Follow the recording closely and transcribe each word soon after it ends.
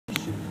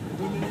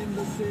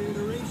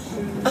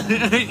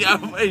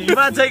You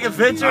want to take a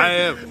picture? I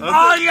am.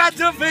 Oh, you got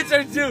two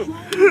pictures too.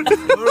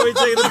 What are we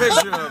taking a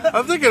picture of?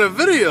 I'm thinking a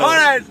video. Hold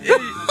on. No.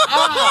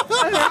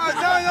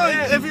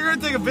 If you're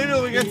gonna take a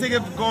video, we gotta take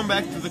it going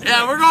back to the.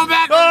 Yeah, we're going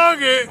back.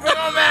 Okay. We're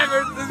going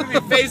backwards. This is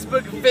gonna be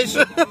Facebook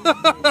official.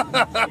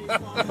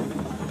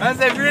 I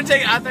said, if you're gonna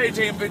take, I thought you were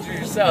taking a picture of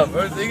yourself.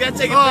 You gotta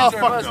take a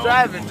picture of us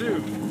driving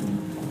too.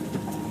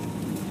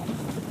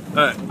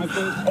 Alright.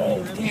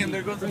 Oh damn!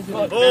 There goes the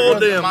buck. Oh, There goes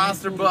the damn.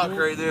 monster buck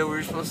right there. We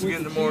were supposed to get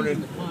in the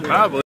morning.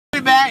 Probably. Be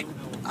back.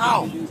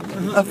 Ow!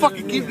 I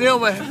fucking keep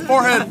nailing my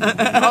forehead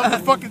off the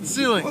fucking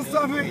ceiling.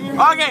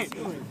 Okay,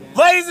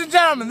 ladies and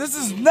gentlemen, this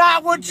is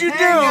not what you do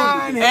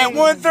at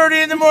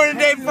 1:30 in the morning,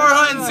 day before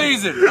hunting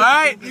season. All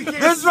right,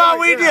 this is what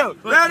we do.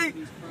 Ready?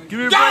 Give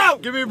me a Go!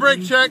 break. Give me a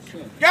brake check.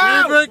 Go! Give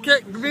me a brake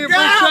check. Give me a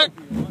brake check.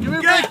 Give me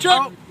a brake check.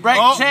 Oh,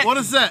 brake check. What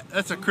is that?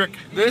 That's a crick.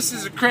 This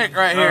is a crick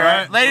right here. All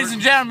right. Ladies and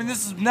gentlemen,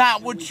 this is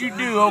not what you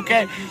do.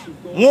 Okay,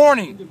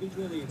 warning.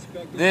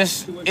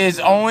 This is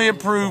only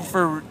approved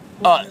for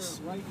us.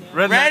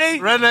 Ready?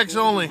 Rednecks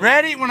only.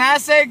 Ready? When I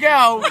say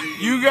go,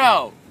 you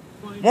go.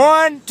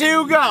 1,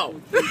 2,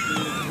 go.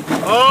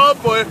 Oh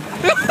boy.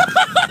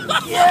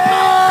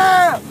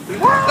 Yeah!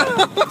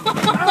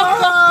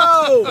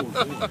 Oh!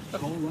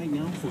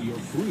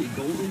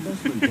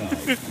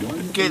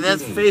 Okay,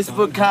 that's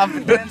Facebook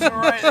confidential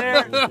right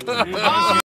there.